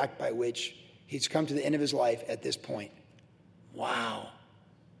very act by which he's come to the end of his life at this point. Wow.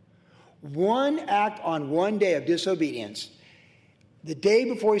 One act on one day of disobedience, the day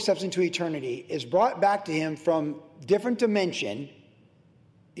before he steps into eternity, is brought back to him from different dimension,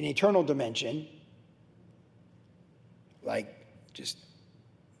 an eternal dimension, like just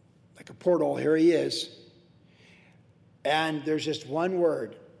like a portal. Here he is. And there's just one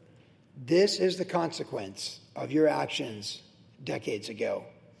word. This is the consequence of your actions decades ago.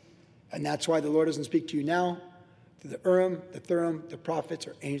 And that's why the Lord doesn't speak to you now, through the Urim, the Thummim, the prophets,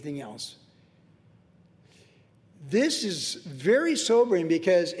 or anything else. This is very sobering,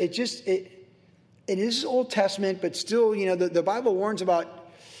 because it is Old Testament, but still, you know, the Bible warns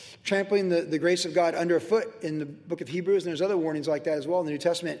about trampling the grace of God underfoot in the book of Hebrews, and there's other warnings like that as well in the New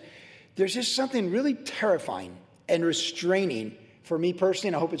Testament. There's just something really terrifying and restraining for me personally,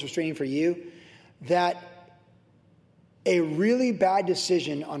 and I hope it's restraining for you, that a really bad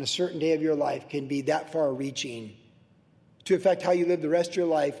decision on a certain day of your life can be that far-reaching to affect how you live the rest of your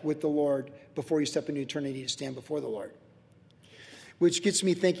life with the Lord before you step into eternity to stand before the Lord. Which gets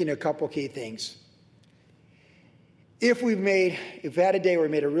me thinking a couple key things. If we've had a day where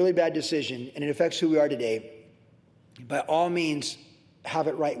we made a really bad decision and it affects who we are today, by all means, have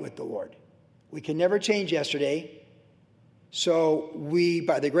it right with the Lord. We can never change yesterday. So we,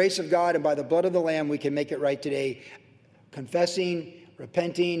 by the grace of God and by the blood of the Lamb, we can make it right today, confessing,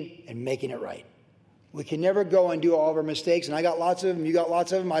 repenting, and making it right. We can never go and do all of our mistakes, and I got lots of them, you got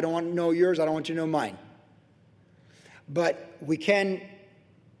lots of them. I don't want to know yours, I don't want you to know mine. But we can,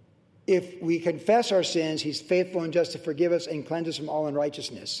 if we confess our sins, he's faithful and just to forgive us and cleanse us from all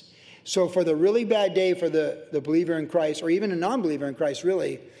unrighteousness. So for the really bad day for the believer in Christ, or even a non-believer in Christ,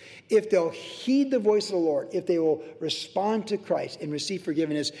 really, if they'll heed the voice of the Lord, if they will respond to Christ and receive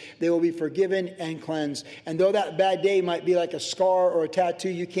forgiveness, they will be forgiven and cleansed. And though that bad day might be like a scar or a tattoo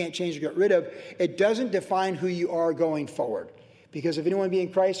you can't change or get rid of, it doesn't define who you are going forward. Because if anyone be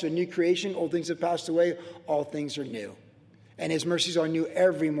in Christ, a new creation, old things have passed away, all things are new. And his mercies are new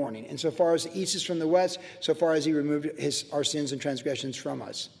every morning. And so far as the east is from the west, so far as he removed our sins and transgressions from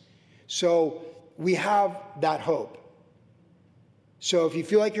us. So we have that hope. So if you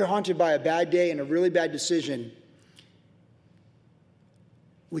feel like you're haunted by a bad day and a really bad decision,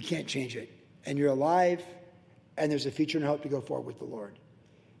 we can't change it. And you're alive, and there's a future and hope to go forward with the Lord.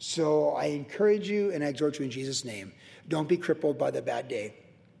 So I encourage you and I exhort you in Jesus' name, don't be crippled by the bad day.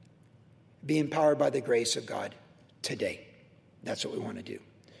 Be empowered by the grace of God today. That's what we want to do.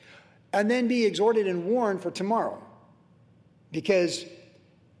 And then be exhorted and warned for tomorrow. Because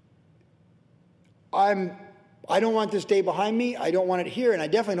I don't want this day behind me, I don't want it here, and I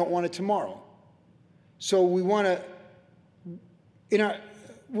definitely don't want it tomorrow. So we want to,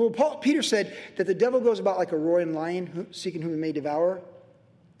 Peter said that the devil goes about like a roaring lion, seeking whom he may devour,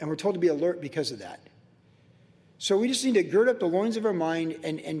 and we're told to be alert because of that. So we just need to gird up the loins of our mind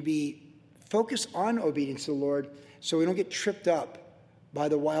and be focused on obedience to the Lord so we don't get tripped up by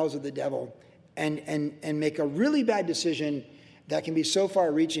the wiles of the devil and make a really bad decision that can be so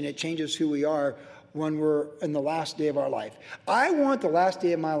far-reaching it changes who we are when we're in the last day of our life. I want the last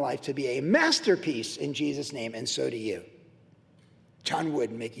day of my life to be a masterpiece in Jesus' name, and so do you. John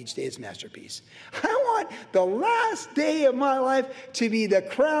Wood, make each day his masterpiece. I want the last day of my life to be the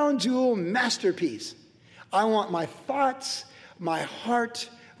crown jewel masterpiece. I want my thoughts, my heart,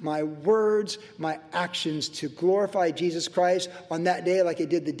 my words, my actions to glorify Jesus Christ on that day like it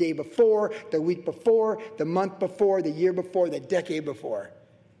did the day before, the week before, the month before, the year before, the decade before.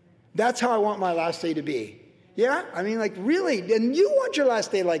 That's how I want my last day to be. Yeah? I mean, like, really? And you want your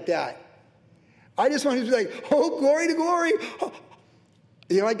last day like that. I just want to be like, oh, glory to glory. Oh.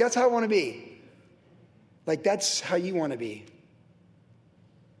 You know, like, that's how I want to be. Like, that's how you want to be.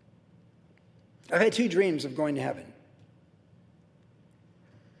 I've had 2 dreams of going to heaven.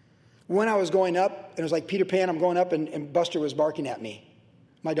 When I was going up, it was like Peter Pan, I'm going up, and Buster was barking at me.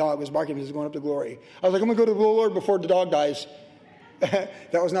 My dog was barking because he was going up to glory. I was like, I'm going to go to the Lord before the dog dies. That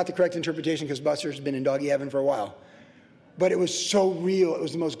was not the correct interpretation because Buster's been in doggy heaven for a while. But it was so real. It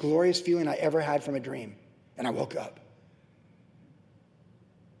was the most glorious feeling I ever had from a dream. And I woke up.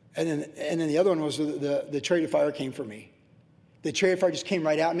 And then the other one was the chariot of fire came for me. The chariot of fire just came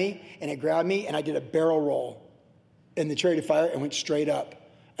right at me, and it grabbed me, and I did a barrel roll in the chariot of fire and went straight up.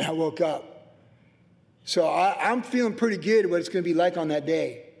 And I woke up. So I'm feeling pretty good what it's going to be like on that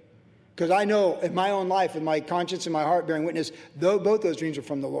day. Because I know in my own life, with my conscience and my heart bearing witness, both those dreams are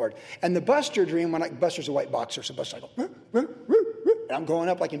from the Lord. And the Buster dream, Buster's a white boxer, so Buster's like, and I'm going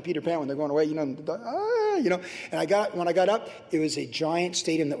up like in Peter Pan when they're going away, And when I got up, it was a giant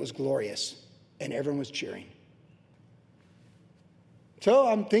stadium that was glorious, and everyone was cheering. So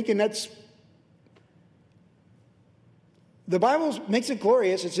I'm thinking the Bible makes it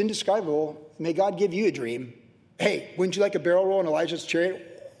glorious. It's indescribable. May God give you a dream. Hey, wouldn't you like a barrel roll in Elijah's chariot?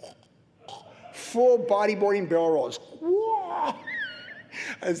 Full bodyboarding barrel rolls.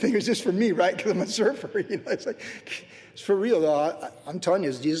 I think it was just for me, right? Because I'm a surfer. It's like, it's for real, though. I'm telling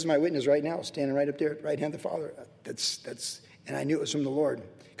you, Jesus is my witness right now, standing right up there at the right hand of the Father. And I knew it was from the Lord.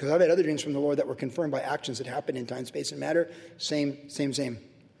 Because I've had other dreams from the Lord that were confirmed by actions that happened in time, space, and matter. Same.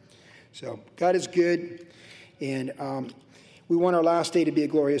 So God is good. And we want our last day to be a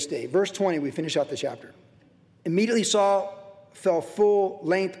glorious day. Verse 20, we finish out the chapter. Immediately Saul fell full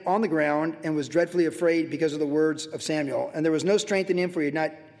length on the ground and was dreadfully afraid because of the words of Samuel. And there was no strength in him, for he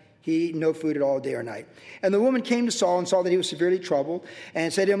had no food at all day or night. And the woman came to Saul and saw that he was severely troubled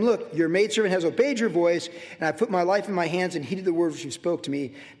and said to him, look, your maidservant has obeyed your voice, and I put my life in my hands and heeded the words which you spoke to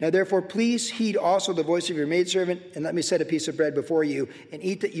me. Now therefore please heed also the voice of your maidservant, and let me set a piece of bread before you, and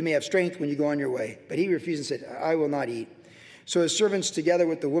eat that you may have strength when you go on your way. But he refused and said, I will not eat. So his servants together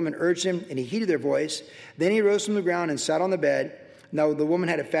with the woman urged him, and he heeded their voice. Then he rose from the ground and sat on the bed. Now the woman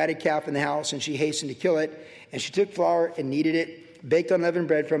had a fatted calf in the house, and she hastened to kill it. And she took flour and kneaded it, baked unleavened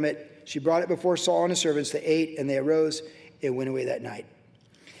bread from it. She brought it before Saul and his servants. They ate, and they arose and went away that night.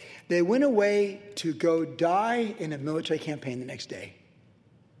 They went away to go die in a military campaign the next day.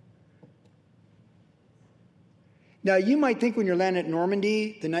 Now, you might think when you're landing at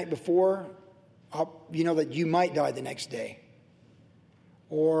Normandy the night before, that you might die the next day.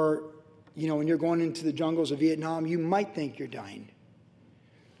 Or, when you're going into the jungles of Vietnam, you might think you're dying.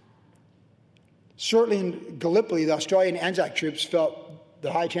 Certainly in Gallipoli, the Australian Anzac troops felt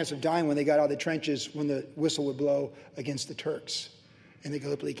the high chance of dying when they got out of the trenches when the whistle would blow against the Turks in the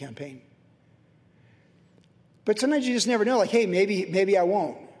Gallipoli campaign. But sometimes you just never know, like, hey, maybe I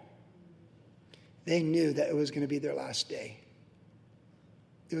won't. They knew that it was going to be their last day.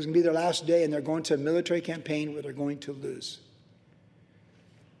 It was going to be their last day, and they're going to a military campaign where they're going to lose.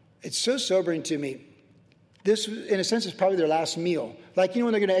 It's so sobering to me. This, in a sense, is probably their last meal. Like,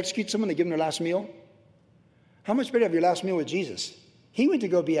 when they're going to execute someone, they give them their last meal. How much better have your last meal with Jesus? He went to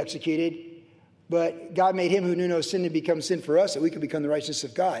go be executed, but God made him who knew no sin to become sin for us, that we could become the righteousness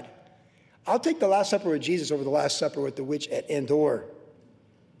of God. I'll take the Last Supper with Jesus over the Last Supper with the witch at Endor.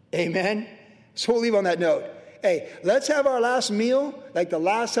 Amen? So we'll leave on that note. Hey, let's have our last meal like the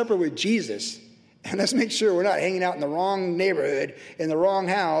Last Supper with Jesus. And let's make sure we're not hanging out in the wrong neighborhood, in the wrong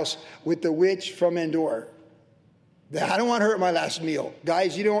house with the witch from Endor. I don't want her at my last meal.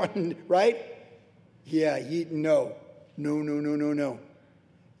 Guys, you don't want, right? Yeah, no.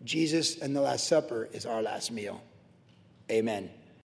 Jesus and the Last Supper is our last meal. Amen.